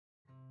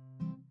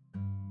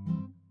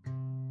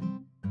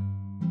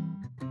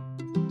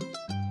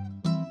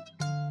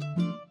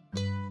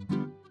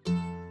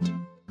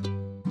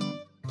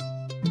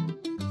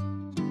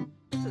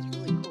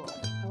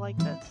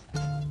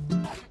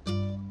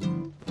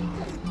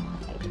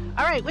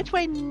All right, which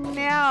way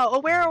now?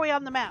 Oh, where are we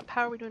on the map?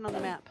 How are we doing on the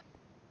map?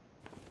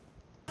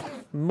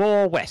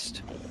 More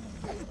west.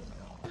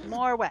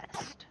 More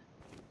west.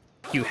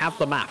 You have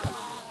the map.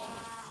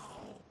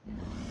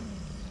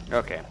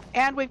 Okay.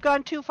 And we've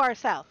gone too far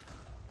south.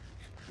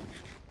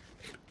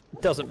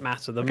 Doesn't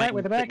matter. The Okay, main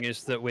with the bag. thing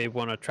is that we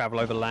want to travel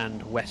over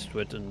land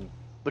westward, and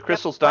The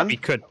crystal's done? we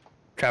could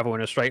travel in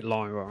a straight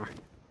line.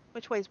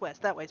 Which way's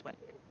west? That way's west.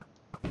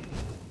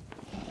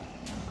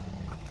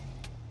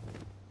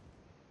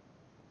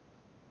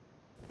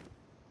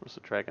 Where's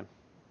the dragon?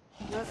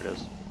 There it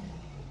is.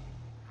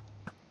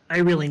 I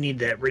really need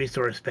that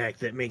resource pack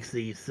that makes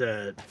these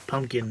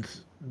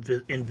pumpkins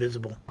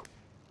invisible.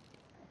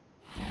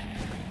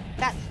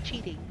 That's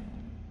cheating.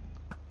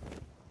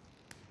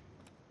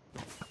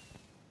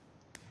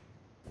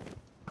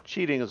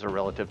 Cheating is a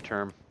relative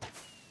term.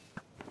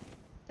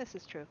 This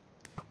is true.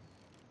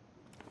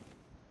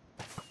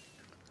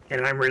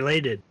 And I'm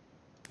related.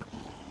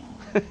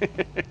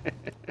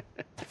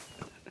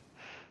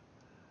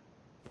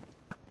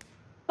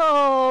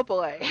 Oh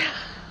boy.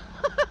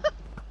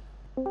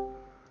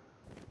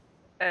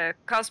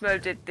 Cosmo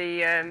did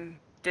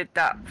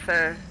that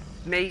for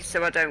me,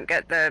 so I don't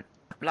get the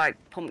like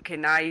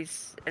pumpkin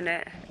eyes in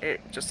it.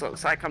 It just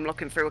looks like I'm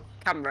looking through a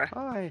camera.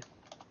 Hi.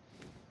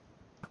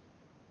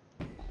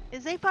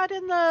 Is Zaphod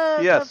in the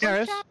Yes. the voice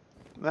Yes. chat?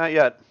 Not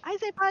yet. Hi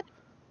Zaphod.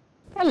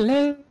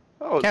 Hello.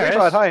 Oh, Karis,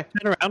 Zaphod, hi.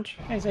 Turn around.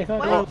 Hey, Zaphod.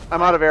 What? Oh,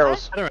 I'm out of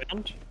arrows. Turn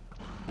around.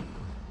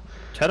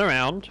 Turn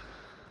around.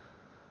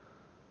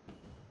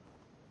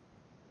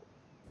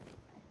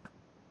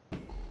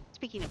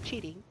 Speaking of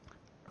cheating.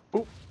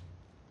 Ooh.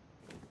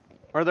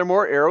 Are there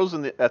more arrows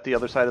at the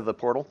other side of the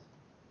portal?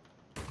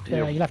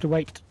 Yeah, you'll have to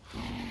wait.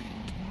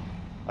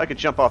 I could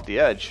jump off the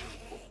edge.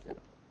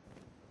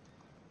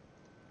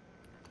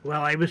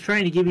 Well, I was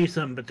trying to give you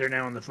some, but they're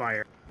now on the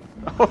fire.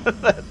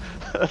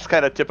 That's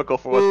kind of typical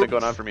for what's been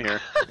going on for me here.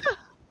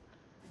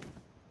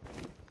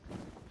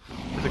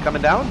 Is it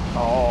coming down?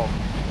 Oh.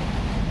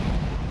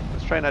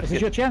 Let's try not This to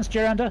is get... your chance,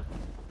 Jerander.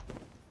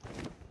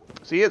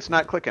 See, it's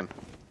not clicking.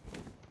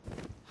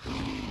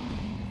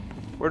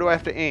 Where do I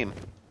have to aim?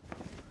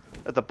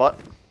 At the butt?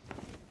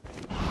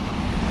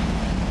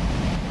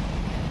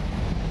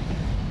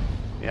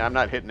 Yeah, I'm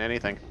not hitting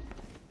anything.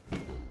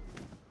 Can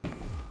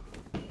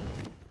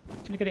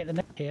you get it in the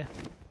neck here?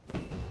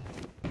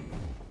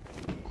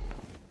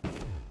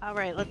 All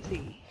right, let's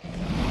see.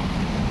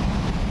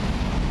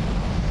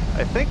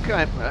 I think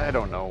I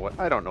don't know what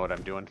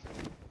I'm doing.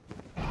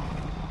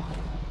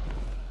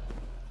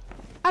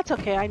 That's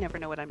okay. I never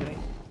know what I'm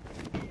doing.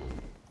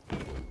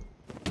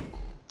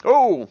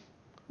 Oh!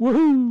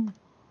 Woohoo!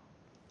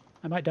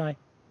 I might die.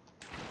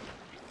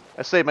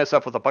 I saved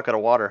myself with a bucket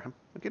of water. I'm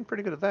getting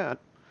pretty good at that.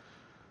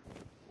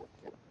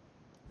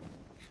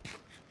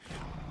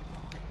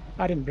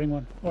 I didn't bring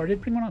one. Or I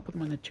did bring one, I'll put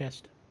them in the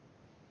chest.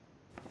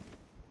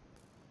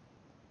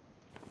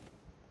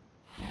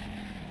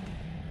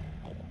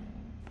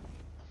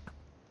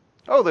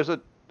 Oh, there's a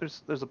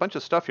bunch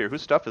of stuff here.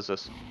 Whose stuff is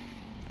this?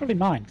 Probably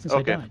mine, since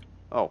Okay. I died.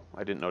 Oh,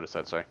 I didn't notice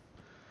that, sorry.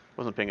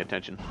 Wasn't paying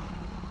attention.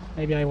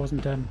 Maybe I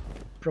wasn't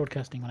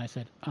broadcasting when I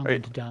said I'm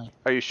going to die.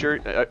 Are you sure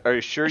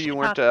you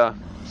weren't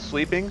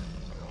sleeping?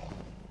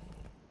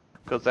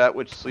 Because that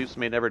which sleeps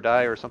may never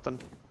die or something?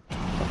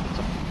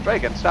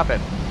 Dragon, stop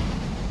it.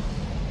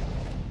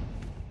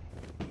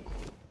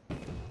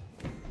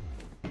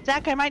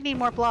 Zach, I might need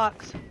more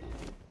blocks.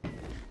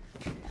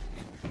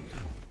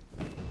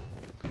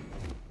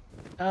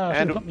 Oh,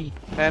 And- she got me.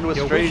 And with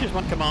Your strange wish is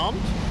my command.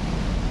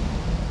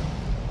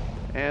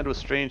 and with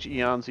strange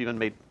eons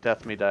even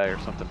death may die or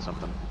something.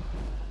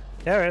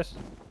 Karis.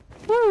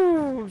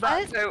 Woo!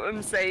 That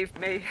totem saved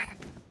me.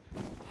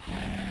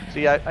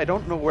 See, I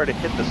don't know where to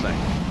hit this thing.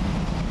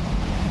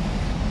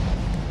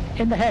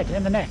 In the head,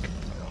 in the neck,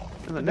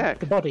 In the neck.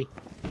 the body.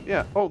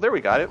 Yeah. Oh, there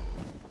we got it.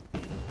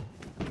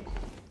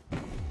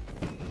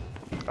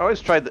 I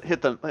always tried to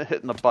hit in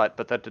the butt,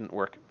 but that didn't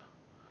work.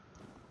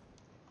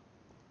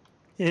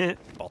 Yeah.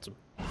 Bottom.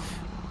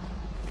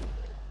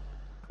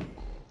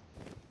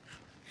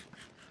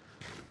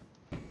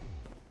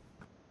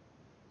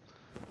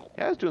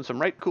 Yeah, I was doing some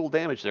right cool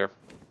damage there.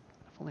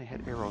 If only I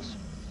had arrows.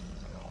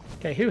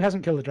 Okay, who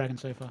hasn't killed the dragon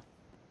so far?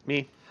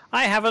 Me.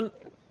 I haven't.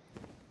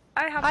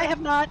 I I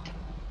have not,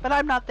 but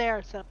I'm not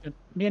there, so.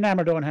 Me and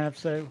Amradorn have,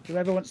 so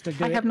whoever wants to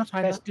do it, have not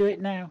either. best do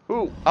it now.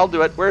 Ooh, I'll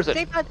do it. Where is it?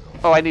 Zaphod,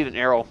 Oh, I need an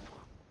arrow.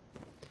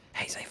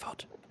 Hey,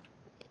 Zaphod.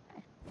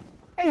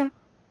 Yeah.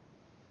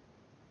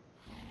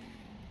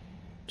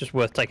 Just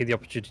worth taking the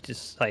opportunity to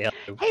say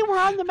hello. hey, we're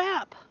on the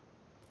map.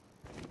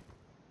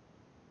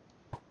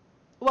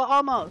 Well,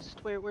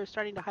 almost. We're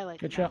starting to highlight.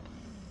 Good the shot. map.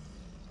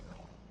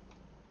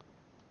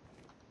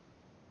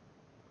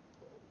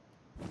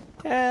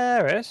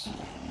 Karis,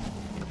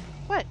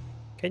 What?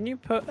 can you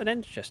put an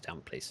ender chest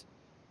down, please?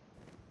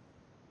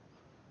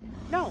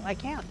 No, I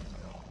can't.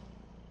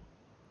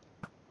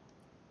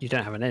 You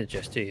don't have an ender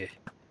chest, do you?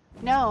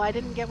 No, I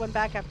didn't get one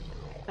back after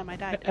the time I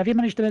died. Have you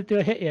managed to do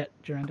a hit yet,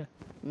 Jerander?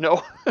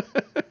 No.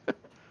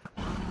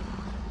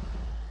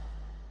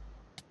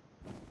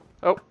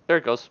 Oh, there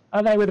it goes.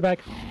 Oh, there with the bag.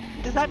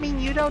 Does that mean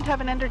you don't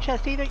have an ender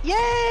chest either?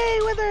 Yay,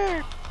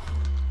 Wither!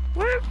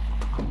 Woo!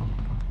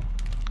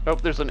 Oh,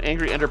 there's an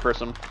angry ender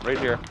person right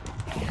here.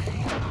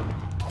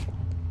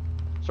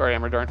 Sorry,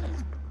 Amradorn.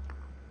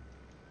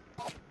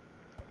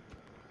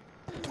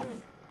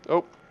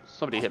 Oh,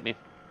 somebody hit me.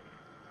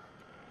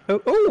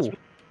 Oh,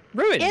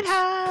 ruins. It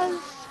has...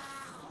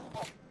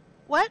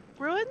 What?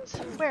 Ruins?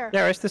 Where?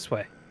 Yeah, it's this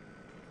way.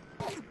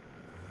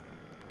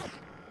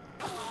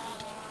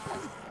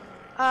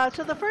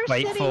 So the first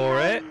Wait city for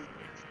has it.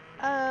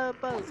 a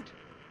boat.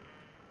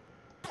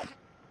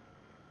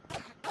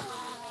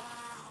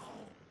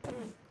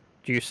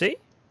 Do you see?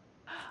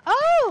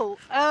 Oh!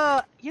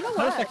 You know That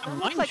what? looks like a That mine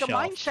looks like a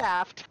mine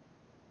shaft. shaft.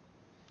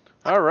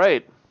 All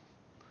right.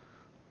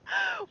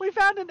 We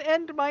found an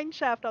end mine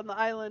shaft on the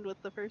island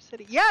with the first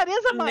city. Yeah, it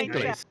is a mine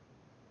Nice. shaft.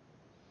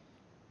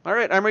 All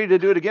right, I'm ready to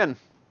do it again.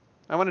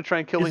 I want to try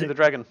and killing it- the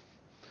dragon. Do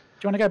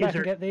you want to go back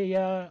there- and get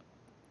the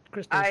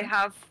crystals? I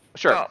have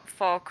Sure. got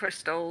 4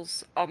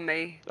 crystals on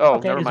me. Oh,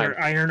 Okay, never Is mind.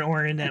 there iron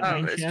ore in that Oh,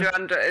 mine it's shaft?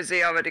 Jerander. Has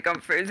he already gone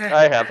through there?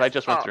 I have. I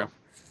just went Oh. through.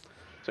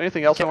 Is there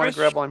anything else I want to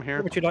grab while I'm here?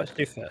 What would you like to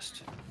do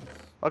first?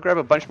 I'll grab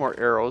a bunch more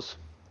arrows.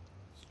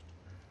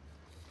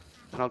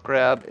 And I'll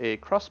grab a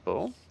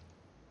crossbow.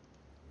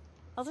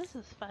 Oh, this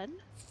is fun.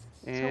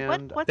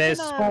 And what's There's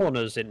in a...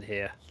 spawners in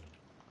here.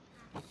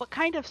 What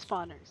kind of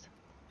spawners?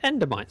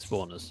 Endermite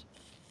spawners.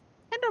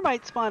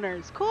 Endermite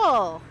spawners.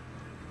 Cool.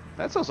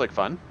 that sounds like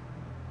fun.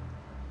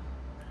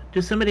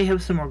 Does somebody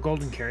have some more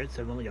golden carrots?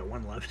 I've only got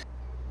one left.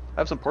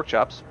 I have some pork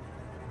chops.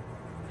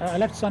 I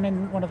left some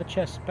in one of the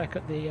chests back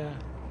at the...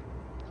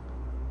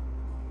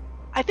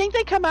 I think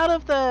they come out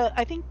of the...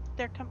 I think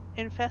they're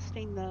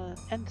infesting the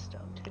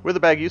endstone, too. With the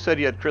bag, you said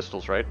you had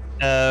crystals, right?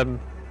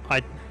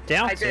 I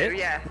doubt I do, it.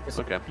 yeah. It's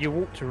okay. You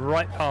walked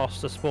right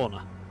past the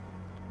spawner.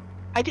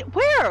 I did...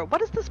 Where? What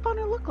does the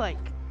spawner look like?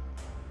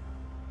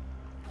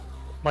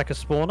 Like a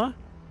spawner?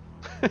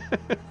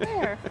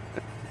 Where?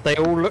 They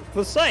all look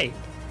the same.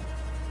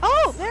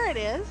 Oh, there it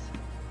is.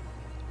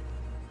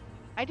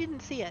 I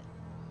didn't see it.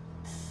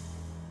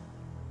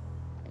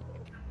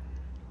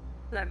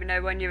 Let me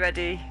know when you're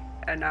ready,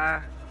 and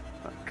I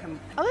can.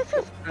 Oh, this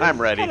is... I'm this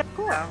is ready. kinda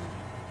cool.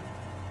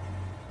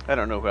 I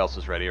don't know who else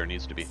is ready or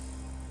needs to be.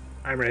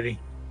 I'm ready.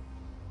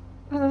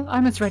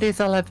 I'm as ready as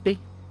I'll ever be.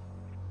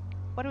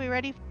 What are we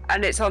ready for?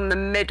 And it's on the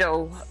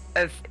middle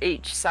of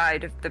each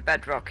side of the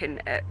bedrock,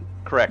 in it.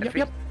 Correct.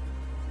 Yep.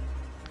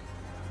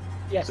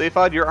 Yes.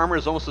 Zaphod, your armor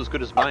is almost as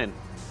good as mine.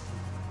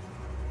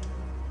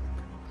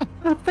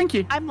 Oh, thank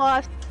you. I'm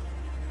lost.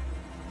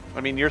 I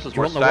mean, yours is Do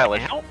you more want the way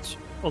stylish. out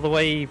or the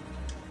way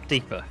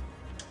deeper?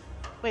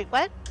 Wait,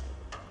 what?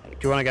 Do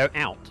you want to go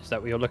out? Is that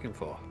what you're looking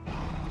for?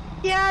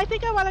 Yeah, I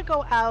think I want to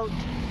go out.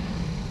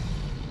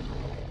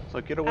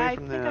 So get away I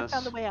from think I this.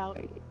 found the way out.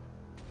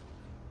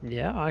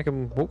 Yeah, I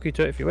can walk you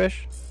to it if you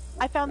wish.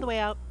 I found the way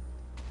out.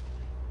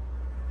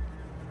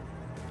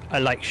 I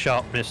like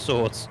sharpness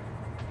swords.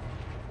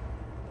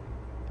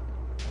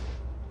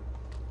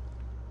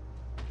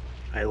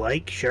 I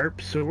like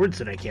sharp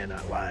swords, and I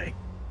cannot lie.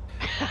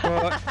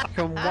 Well, I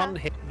can one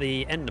hit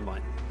the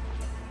endermite.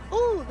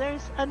 Ooh,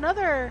 there's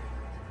another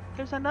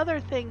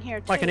thing here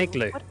too. Like an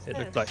igloo, What's it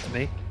looked this? like to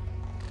me.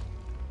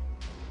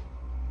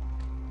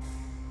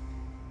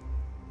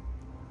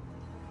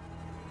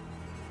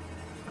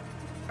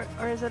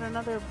 Or is it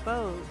another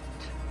boat?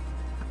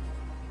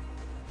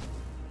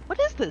 What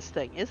is this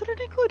thing? Is it an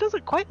igloo? It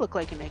doesn't quite look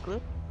like an igloo.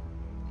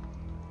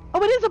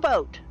 Oh, it is a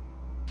boat.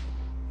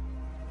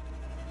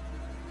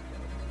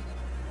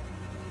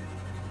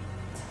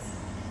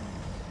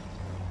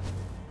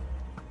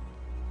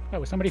 Oh,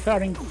 was somebody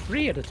firing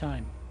 3 at a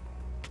time?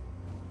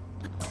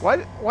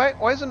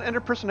 Why is an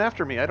ender person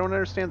after me? I don't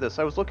understand this.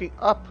 I was looking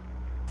up.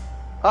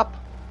 Up.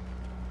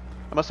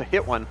 I must have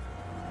hit one.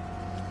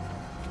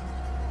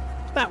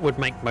 That would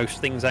make most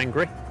things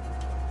angry.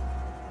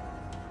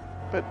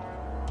 But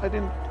I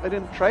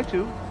didn't try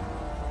to.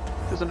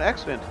 It was an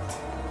accident.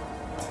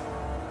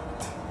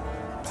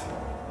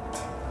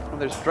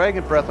 And there's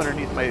dragon breath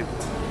underneath my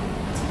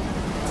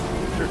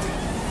shirt.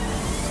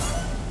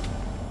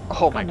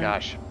 Oh my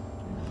gosh.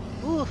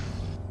 Oof.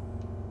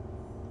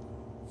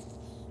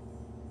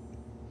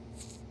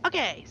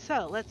 Okay,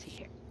 so let's see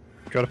here.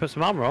 Do you want to put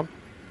some armor on?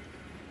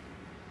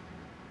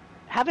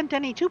 Haven't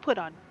any to put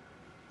on.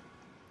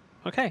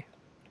 Okay.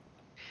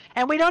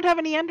 And we don't have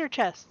any ender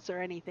chests or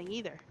anything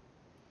either.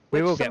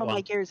 We Which will some get of my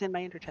one. gear is in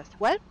my ender chest.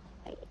 What?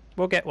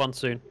 We'll get one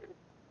soon.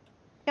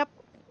 Yep.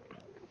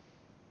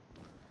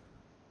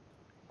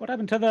 What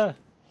happened to the...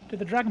 Did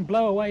the dragon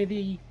blow away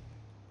the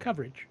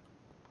coverage?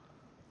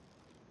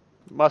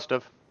 Must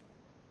have.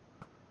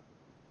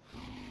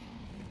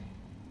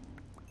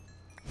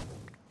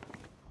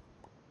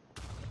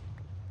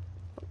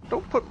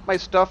 Don't put my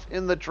stuff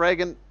in the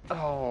dragon.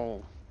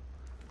 Oh.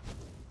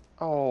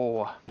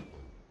 Oh.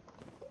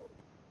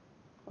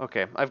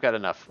 Okay, I've got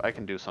enough. I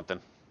can do something.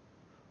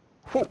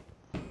 Whew.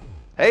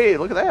 Hey,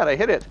 look at that. I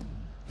hit it.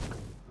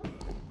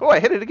 Oh, I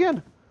hit it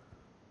again.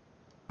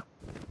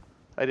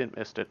 I didn't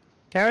miss it.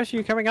 Garrus,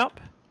 you coming up?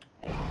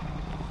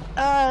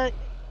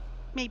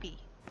 Maybe.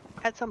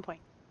 At some point.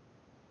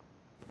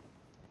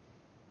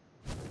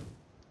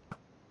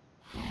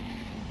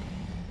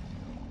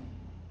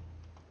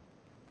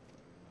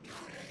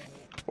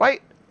 Why?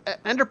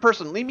 Ender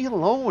person, leave me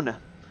alone.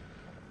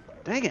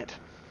 Dang it.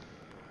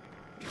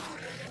 Do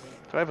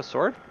I have a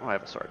sword? Oh, I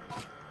have a sword.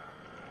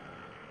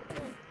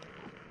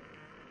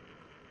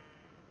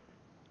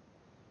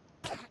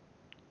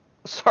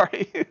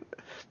 Sorry. You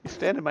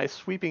stand in my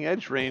sweeping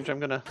edge range, I'm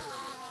gonna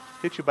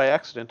hit you by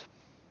accident.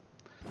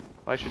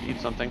 I should eat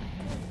something.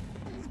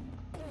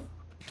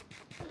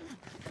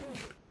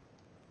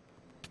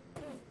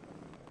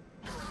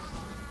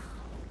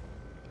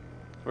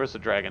 Where's the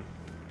dragon?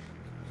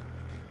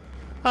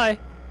 Hi.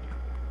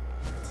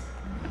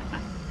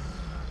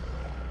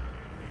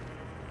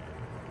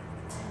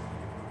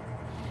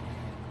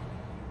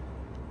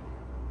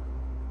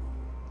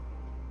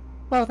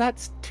 Well,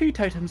 that's 2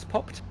 totems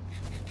popped.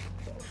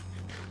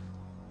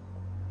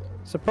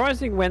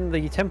 Surprising when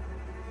the temp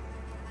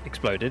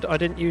exploded, I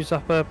didn't use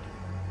up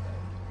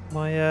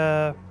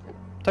my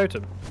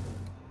totem.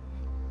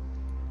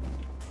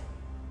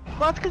 Well,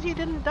 that's because you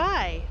didn't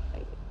die.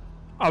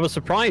 I was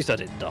surprised I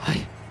didn't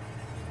die.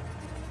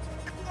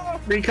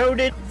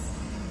 Recoded.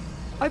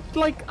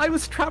 I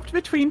was trapped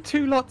between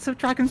 2 lots of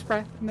Dragon's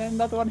Breath, and then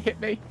another one hit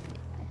me.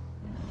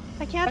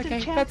 I can't Okay,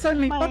 enchant that's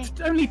only my...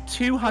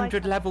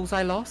 200 levels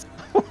I lost.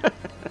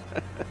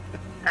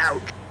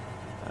 Ouch.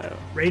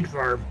 Raid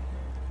farm.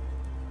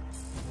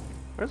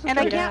 Where's the And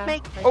I dragon? can't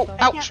make Oh,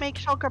 I ouch! can't make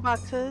shulker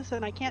boxes,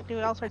 and I can't do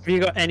all sorts Have you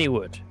got any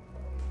wood?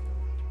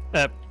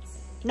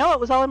 No, it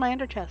was all in my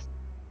ender chest.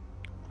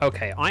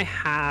 Okay, I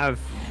have.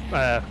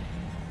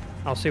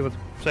 I'll see what.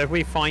 So if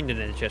we find it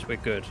in the chest, we're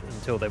good.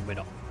 Until then, we're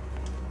not.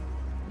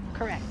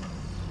 Correct.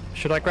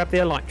 Should I grab the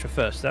elytra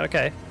first? Is that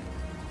okay?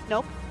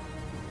 Nope,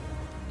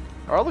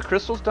 Are all the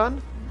crystals done?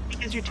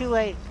 because you're too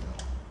late.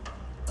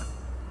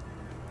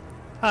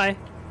 Hi.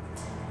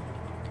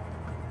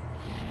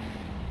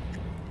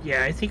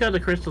 Yeah, I think all the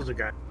crystals are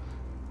gone.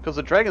 Because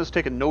the dragon's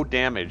taken no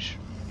damage.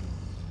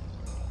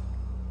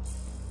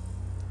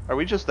 Are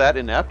we just that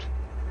inept?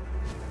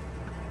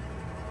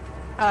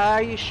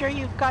 Are you sure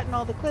you've gotten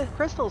all the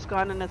crystals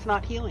gone and it's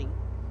not healing?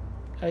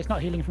 It's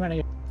not healing from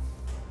any.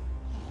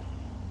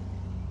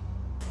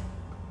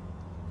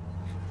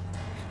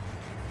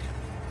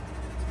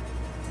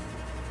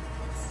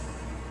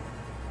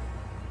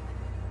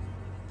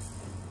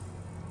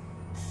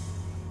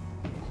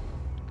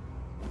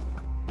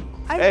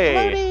 I'm Hey.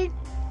 floating.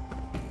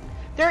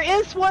 There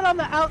is one on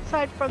the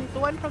outside from the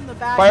one from the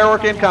back.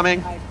 Firework is on the incoming.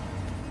 outside.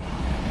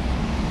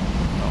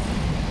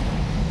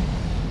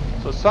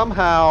 So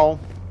somehow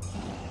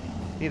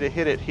need to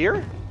hit it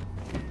here?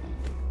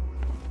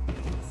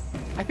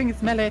 I think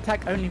it's melee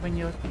attack only when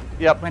you're.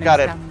 Yep, when got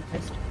it's it. down the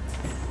coast.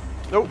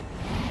 Nope.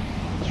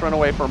 Let's run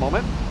away for a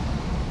moment.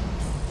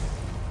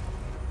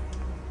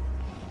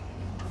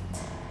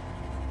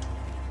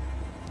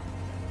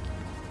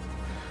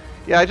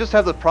 Yeah, I just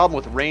have the problem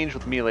with range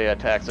with melee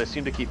attacks. I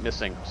seem to keep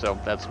missing, so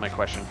that's my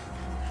question.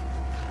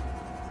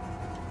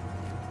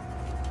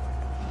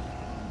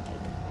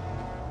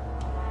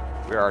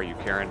 Where are you,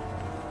 Karen?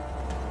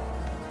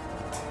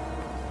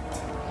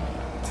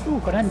 Ooh,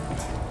 got him.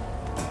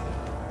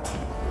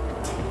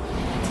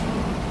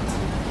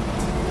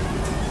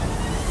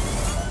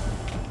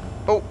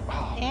 Oh,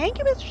 Thank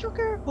you, Mr.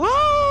 Shulker.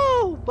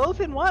 Whoa!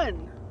 Both in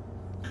one.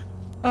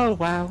 Oh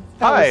wow,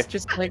 that Hi. was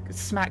just like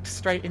smacked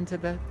straight into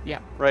the. Yeah.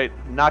 right.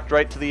 Knocked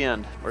right to the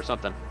end, or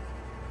something.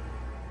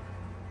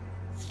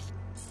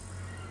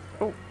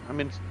 Oh, I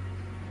mean,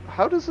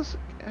 how does this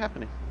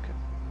happening? Okay.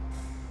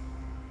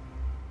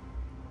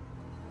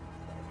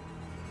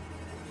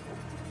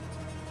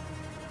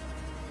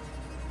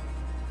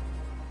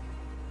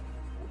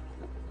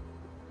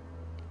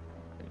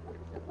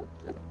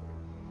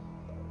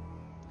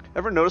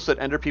 Ever notice that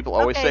Ender people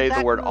always Okay, say the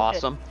Zach word moved it.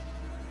 awesome?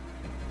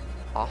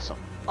 Awesome.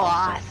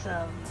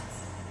 Awesome.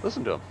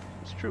 Listen to him.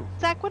 It's true.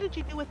 Zach, what did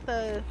you do with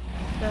the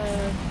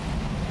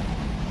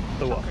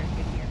The what? shulker in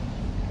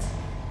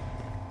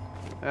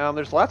here?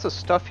 There's lots of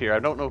stuff here. I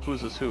don't know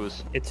whose is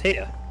whose. It's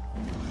here.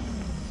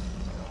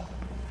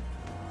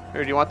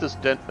 Here, do you want this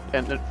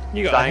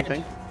You got dying it.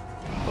 thing?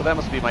 Well, that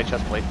must be my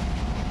chest plate.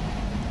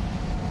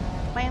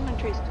 My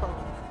inventory's full.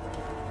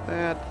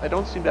 That I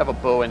don't seem to have a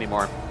bow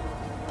anymore.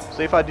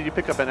 Seifa, did you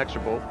pick up an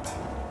extra bow?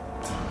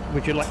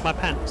 Would you like my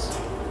pants?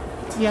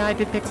 Yeah, I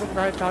did pick up a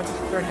road dog. Just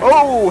thrown it.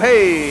 Oh,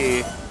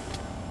 hey!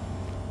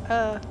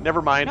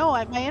 Never mind. No,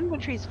 my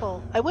inventory's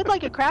full. I would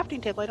like a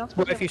crafting table. I don't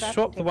suppose Well, if you have a crafting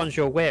swap the table. ones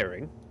you're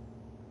wearing,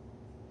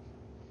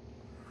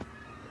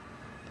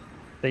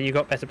 then you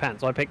got better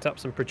pants. I picked up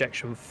some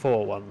projection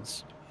 4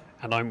 ones,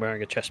 and I'm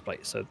wearing a chest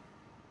plate, so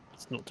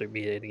it's not doing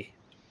me any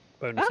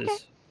bonuses. Okay.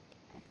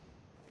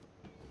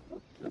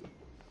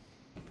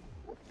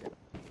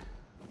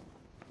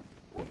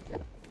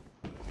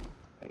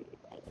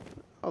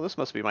 Oh, this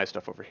must be my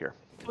stuff over here.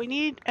 We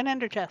need an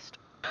ender chest.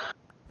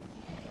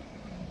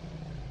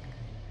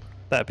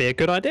 That'd be a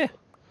good idea.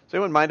 Does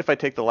anyone mind if I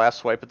take the last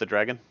swipe at the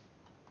dragon?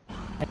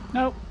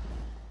 Nope.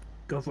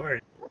 Go for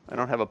it. I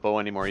don't have a bow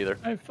anymore either.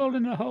 I've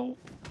fallen in a hole.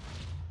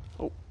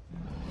 Oh.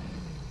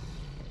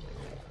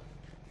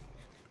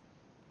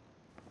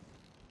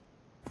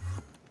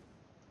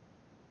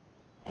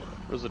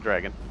 Where's the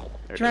dragon? There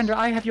it is. Jerander,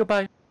 I have your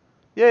bow.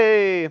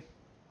 Yay!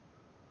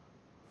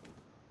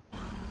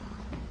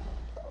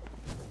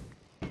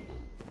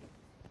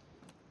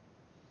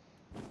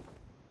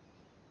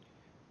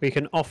 We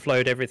can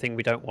offload everything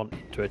we don't want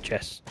to a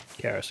chest,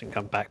 Karis, and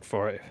come back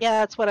for it. Yeah,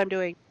 that's what I'm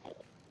doing.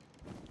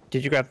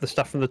 Did you grab the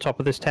stuff from the top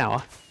of this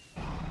tower?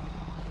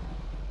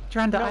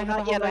 Jerander, No, I have not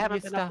a whole yet. I load of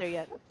haven't your been up stuff. there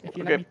yet. If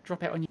you Okay. let me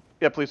drop it on you.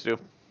 Yeah, please do.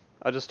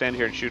 I'll just stand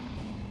here and shoot.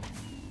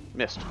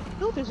 Missed.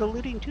 Oh, there's a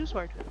looting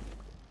 2-sword.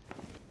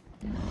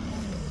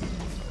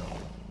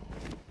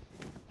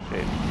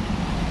 Okay.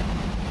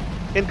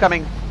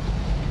 Incoming!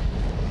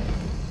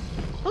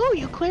 Oh,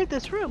 you cleared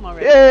this room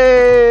already.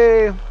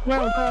 Yay!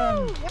 Well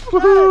done. Well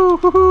done.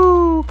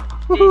 Woohoo!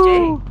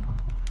 Woohoo!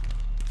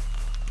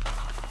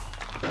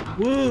 GG.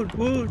 Wood,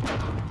 wood.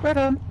 Well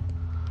done.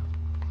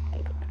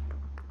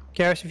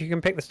 Karis, if you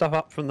can pick the stuff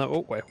up from the...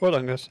 Oh, wait, well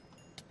done, guys.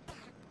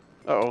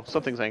 Uh-oh,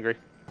 something's angry.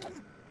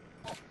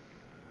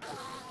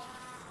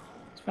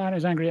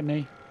 Sparrow's angry at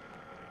me.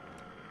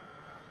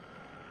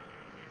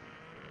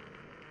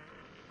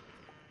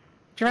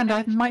 Jerander,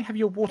 I might have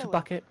your water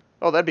bucket.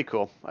 Oh, that'd be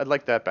cool. I'd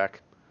like that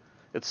back.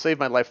 It's saved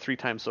my life 3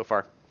 times so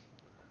far.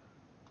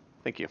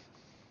 Thank you.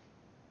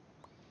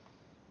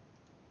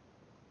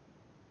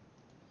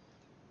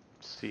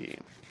 Let's see.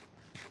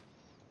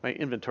 My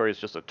inventory is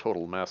just a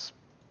total mess.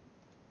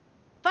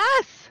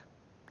 Fuss!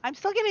 I'm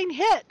still getting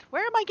hit.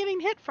 Where am I getting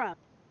hit from?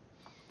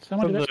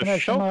 Someone From do the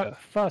exclamation mark shoulder.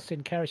 fuss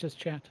in Karis's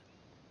chat.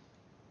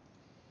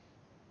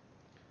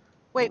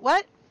 Wait,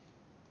 what?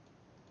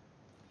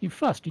 You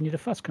fussed. You need a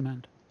fuss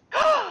command.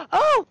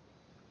 Oh!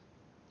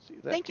 See,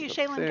 that Thank you, goes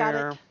up Shaylin got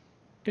there. it.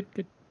 Good,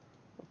 good.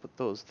 I'll put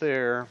those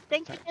there.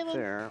 Thank you, that Shaylin.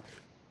 there.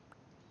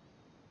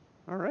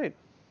 All right.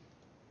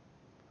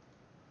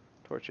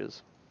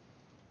 Torches.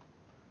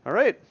 All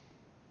right.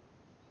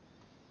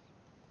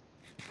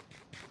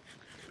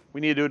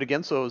 We need to do it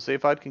again so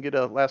Zaphod can get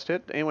a last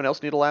hit. Anyone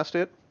else need a last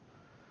hit?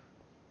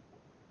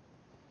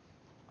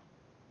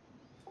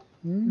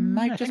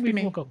 Might I just think be we've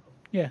me. all Got,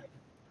 yeah.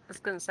 I was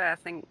going to say, I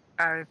think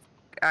I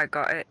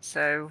got it,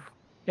 so...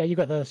 Yeah, you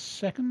got the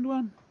second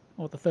one?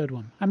 Or the third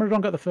one?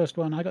 Amradorn got the first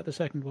one, I got the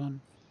second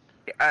one.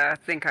 I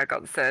think I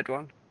got the third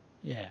one.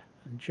 Yeah,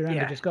 and Jerander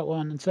Yeah. just got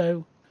one, and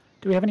so...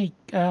 Do we have any,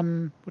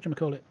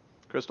 whatchamacallit?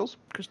 Crystals?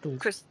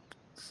 Crystals.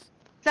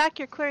 Zach,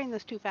 you're clearing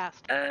this too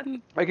fast.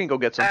 I can go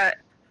get some.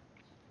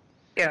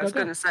 Yeah, I was Go.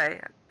 going to say,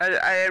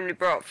 I only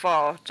brought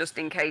 4 just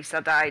in case I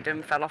died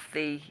and fell off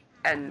the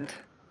end.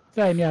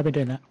 Same, yeah, I've been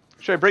doing that.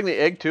 Should I bring the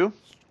egg too?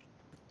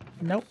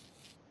 Nope.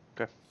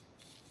 Okay.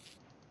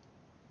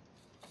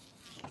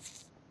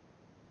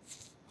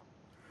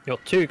 You're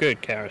too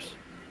good, Karis.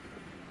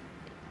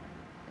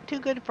 Too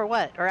good for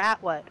what? Or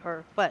at what?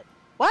 Or what?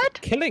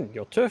 What? Killing!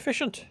 You're too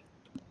efficient.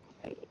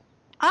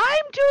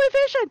 I'm too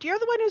efficient! You're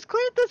the one who's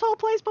cleared this whole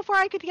place before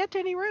I could get to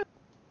any room.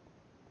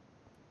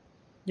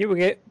 You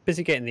were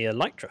busy getting the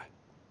Elytra.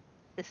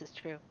 This is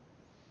true.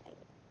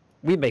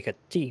 We make a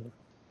team.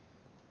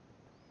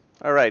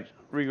 All right.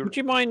 Would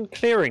you mind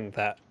clearing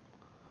that?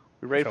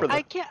 We ready for the?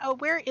 I can't. Oh,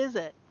 where is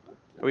it?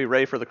 Are we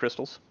ready for the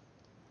crystals?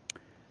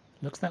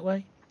 Looks that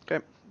way.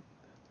 Okay.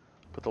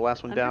 Put the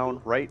last one Underneath?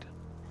 down right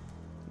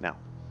now.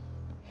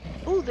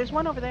 Ooh, there's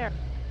one over there.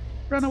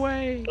 Run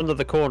away! Under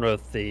the corner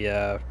of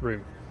the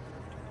room.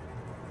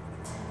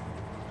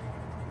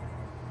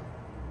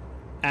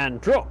 And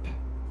drop!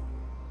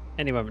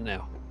 Any moment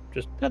now.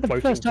 Just Is that the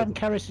floating first to time the-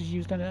 Karis has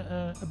used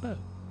a bow?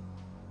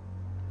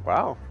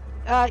 Wow.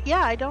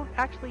 Yeah, I don't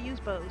actually use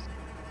bows.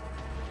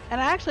 And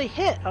I actually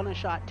hit on a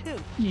shot, too.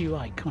 You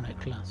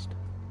iconoclast.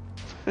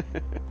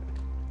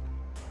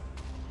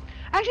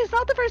 Actually, it's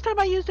not the first time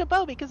I used a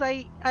bow, because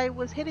I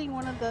was hitting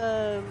one of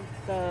the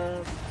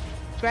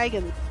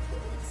dragons.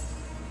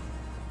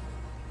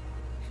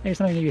 Maybe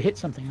something you hit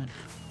something then.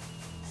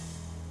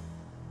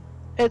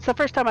 It's the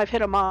first time I've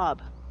hit a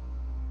mob.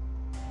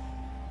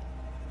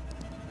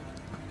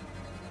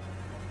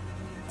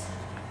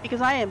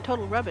 Because I am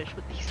total rubbish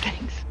with these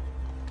things.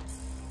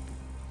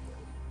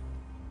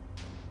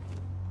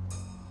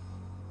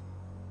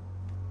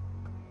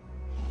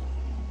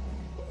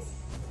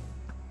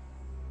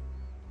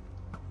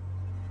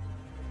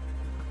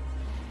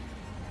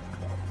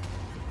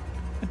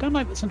 I don't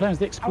like that sometimes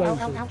the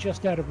explosives are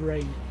just out of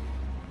range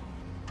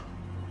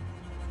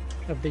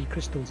of the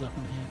crystals up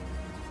on here.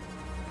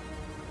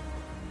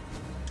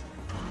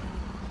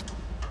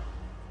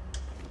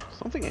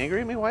 Something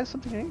angry at me? Why is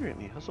something angry at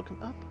me? I was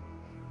looking up.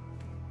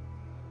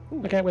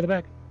 Look out with the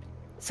bag.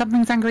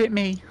 Something's angry at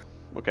me.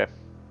 Okay.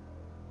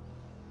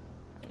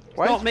 It's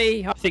Why not is-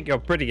 me! I think you're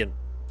brilliant.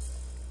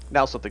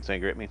 Now something's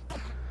angry at me.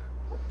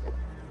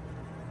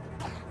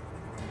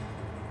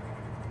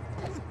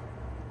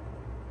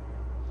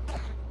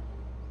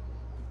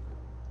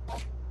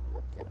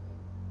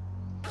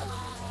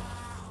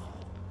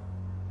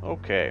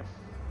 Okay.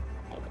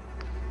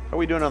 How are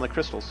we doing on the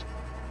crystals?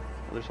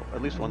 Well, there's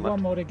at least one left.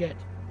 One more to get.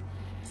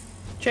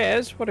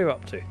 Cheers, what are you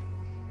up to?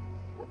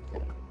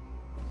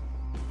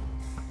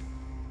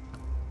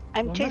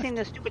 I'm One chasing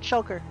the stupid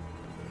shulker.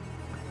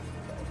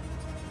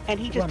 And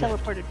he just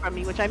teleported from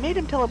me, which I made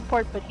him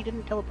teleport, but he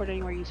didn't teleport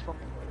anywhere useful.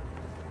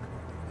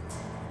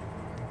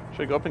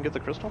 Should I go up and get the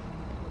crystal?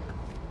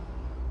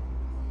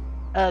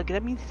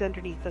 That means he's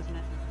underneath, doesn't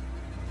it?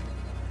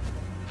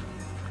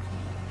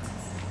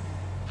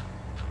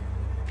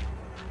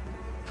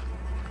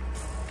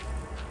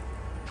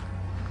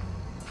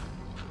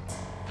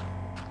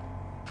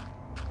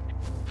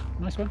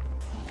 Nice one.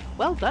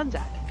 Well done,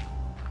 Zach.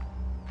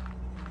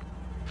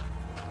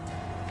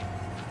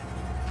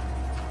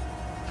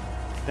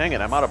 Dang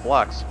it, I'm out of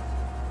blocks.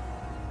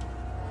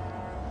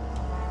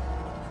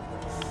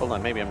 Hold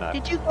on, maybe I'm not.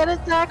 Did you get it,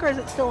 Zach, or is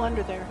it still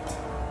under there?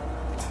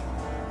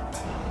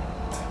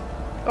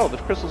 Oh, the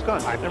crystal's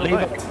gone. I Never believe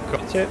I mind.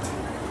 got it.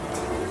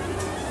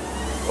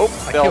 Oh,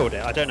 I fell. killed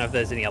it. I don't know if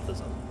there's any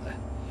others under there.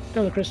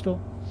 Kill the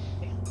crystal.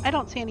 I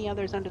don't see any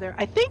others under there.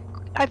 I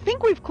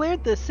think we've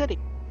cleared this city.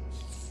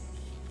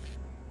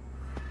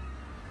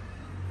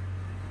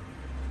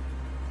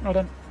 Well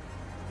done.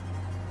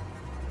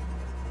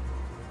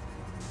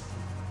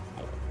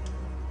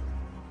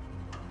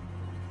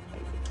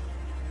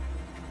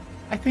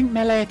 I think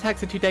melee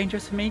attacks are too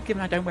dangerous for me,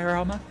 given I don't wear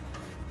armor.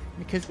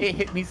 Because it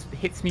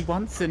hits me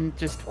once and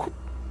just whoop.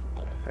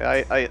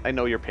 I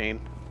know your pain.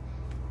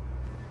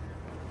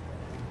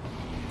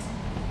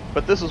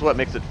 But this is what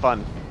makes it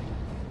fun.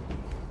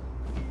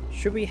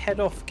 Should we head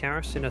off,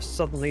 Karis, in a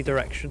southerly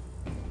direction?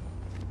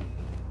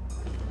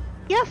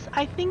 Yes,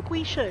 I think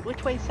we should.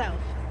 Which way south?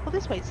 Well,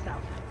 this way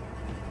south.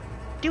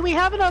 Do we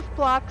have enough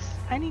blocks?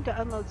 I need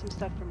to unload some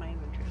stuff from my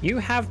inventory. You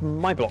have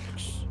my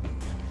blocks.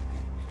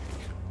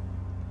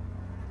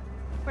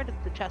 Where did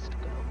the chest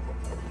go?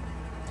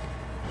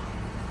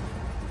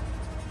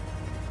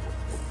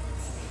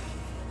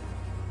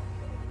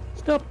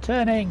 Stop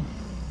turning.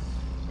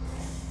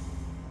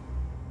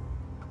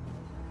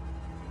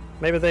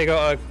 Maybe they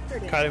got There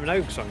a it is. kind of an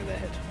oak song in their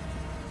head.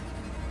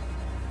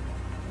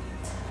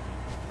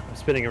 I'm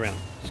spinning around.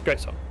 It's a great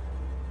song.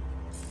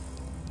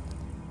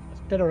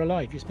 Dead or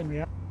alive, you spin me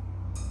out.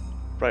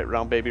 Right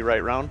round, baby,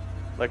 right round.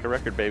 Like a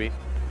record, baby.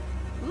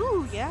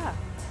 Ooh, yeah.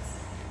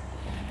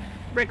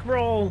 Rick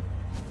roll.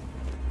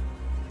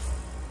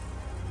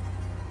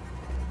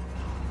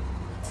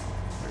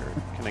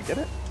 Can I get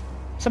it?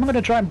 Someone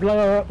gonna try and blow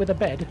her up with a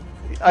bed.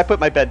 I put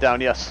my bed down,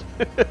 yes.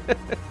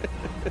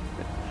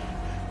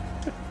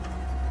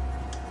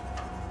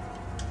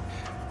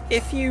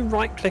 If you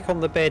right click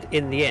on the bed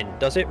in the end,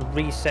 does it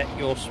reset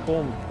your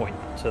spawn point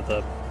to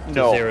the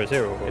No,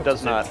 0, or it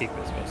does not. Keep it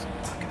as it is?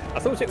 Okay. I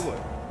thought it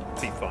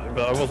would be fine,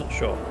 but I wasn't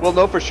sure. We'll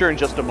know for sure in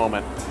just a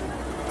moment.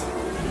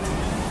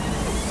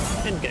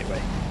 End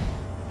gateway.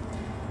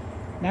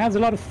 Now there's a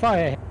lot of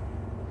fire.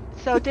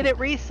 So did it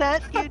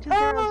reset you to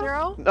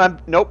 0, 0?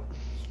 Nope.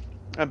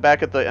 I'm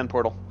back at the end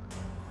portal.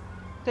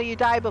 So you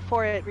die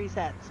before it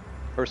resets.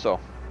 Or so.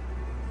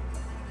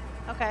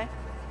 Okay.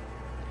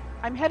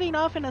 I'm heading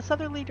off in a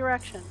southerly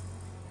direction.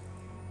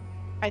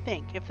 I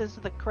think, if this is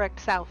the correct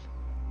south.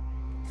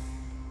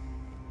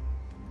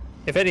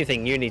 If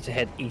anything, you need to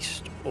head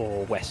east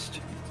or west.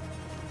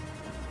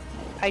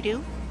 I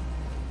do?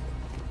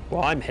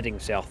 Well, I'm heading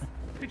south.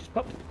 Who just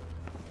popped?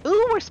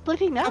 Ooh, we're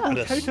splitting up. Apple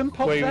Yes. totem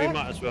popped We there.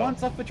 might as well.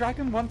 Once off the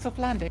dragon, once off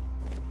landing.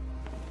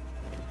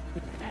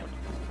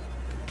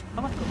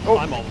 Oh.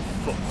 I'm on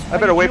foot. I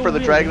better wait you for the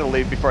really- dragon to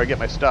leave before I get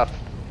my stuff.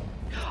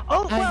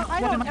 Oh, well, I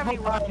don't have any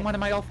on rockets. one of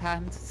my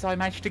offhands, so I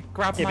managed to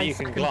grab Yeah, but my you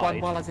can second one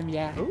glide. while I was in the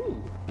air.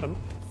 Ooh.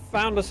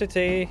 Found a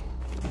city.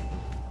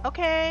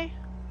 Okay.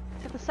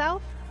 To the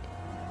south?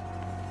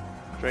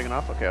 Dragon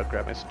off? Okay, I'll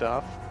grab my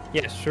stuff.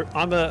 Yes, sure.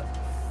 I'm a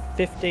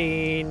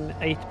 15,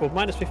 8, or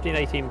minus 15,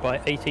 18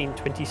 by 18,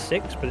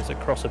 26, but it's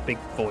across a big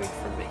void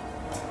from me.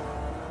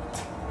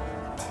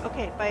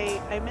 Okay,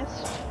 I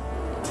missed.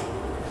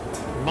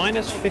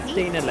 Minus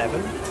 15,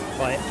 11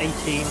 by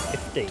 18,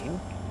 15.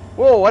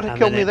 Whoa, what and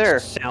killed then me there?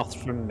 it's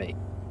south from me.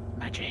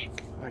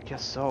 Magic. I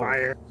guess so.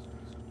 Fire.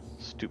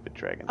 Stupid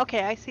dragon.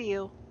 Okay, I see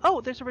you.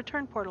 Oh, there's a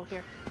return portal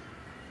here.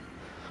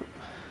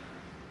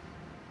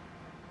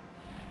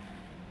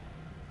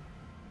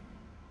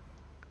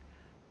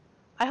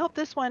 I hope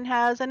this one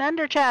has an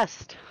ender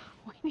chest.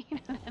 We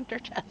need an ender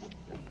chest.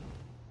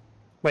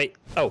 Wait,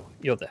 oh,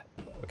 you're there.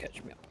 You're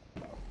catching me up.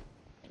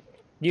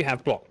 You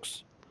have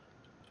blocks.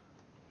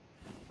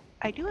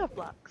 I do have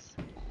blocks.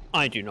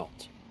 I do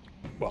not.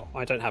 Well,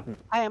 I don't have them.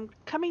 I am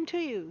coming to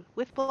you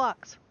with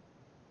blocks.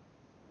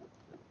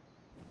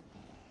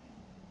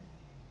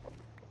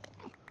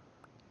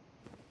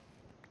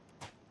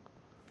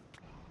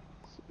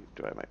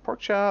 Do I have my pork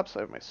chops?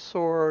 I have my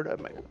sword. I have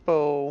my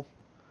bow.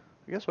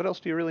 I guess what else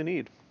do you really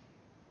need?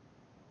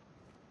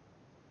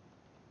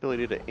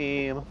 Ability to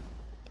aim.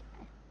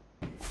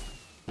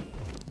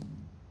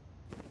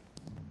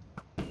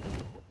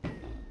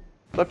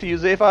 It's up to you,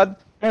 Zaphod.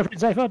 Go for it,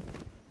 Zaphod.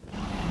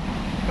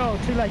 Oh,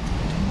 too late.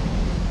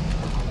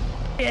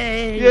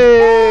 Yay!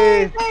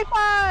 Yay! Hey,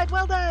 Bud!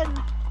 Well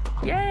done!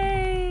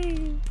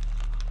 Yay!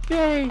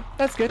 Yay!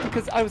 That's good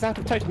because I was out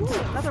of totems.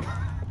 Another.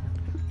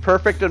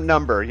 Perfect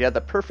number. You had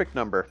the perfect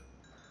number.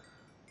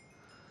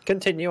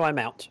 Continue, I'm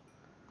out.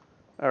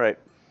 All right.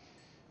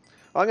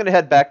 Well, I'm going to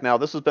head back now.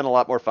 This has been a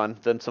lot more fun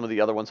than some of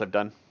the other ones I've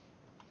done.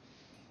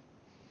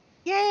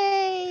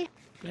 Yay!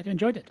 Glad you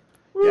enjoyed it.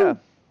 Yeah.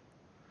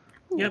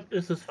 Yep,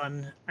 this is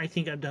fun. I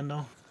think I'm done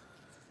though.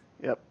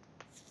 Yep.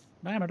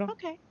 Bye, Amradorn.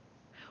 Okay.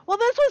 Well,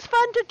 this was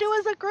fun to do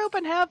as a group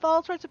and have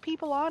all sorts of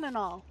people on and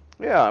all.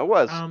 Yeah, it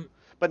was. Um,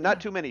 But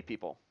not too many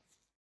people.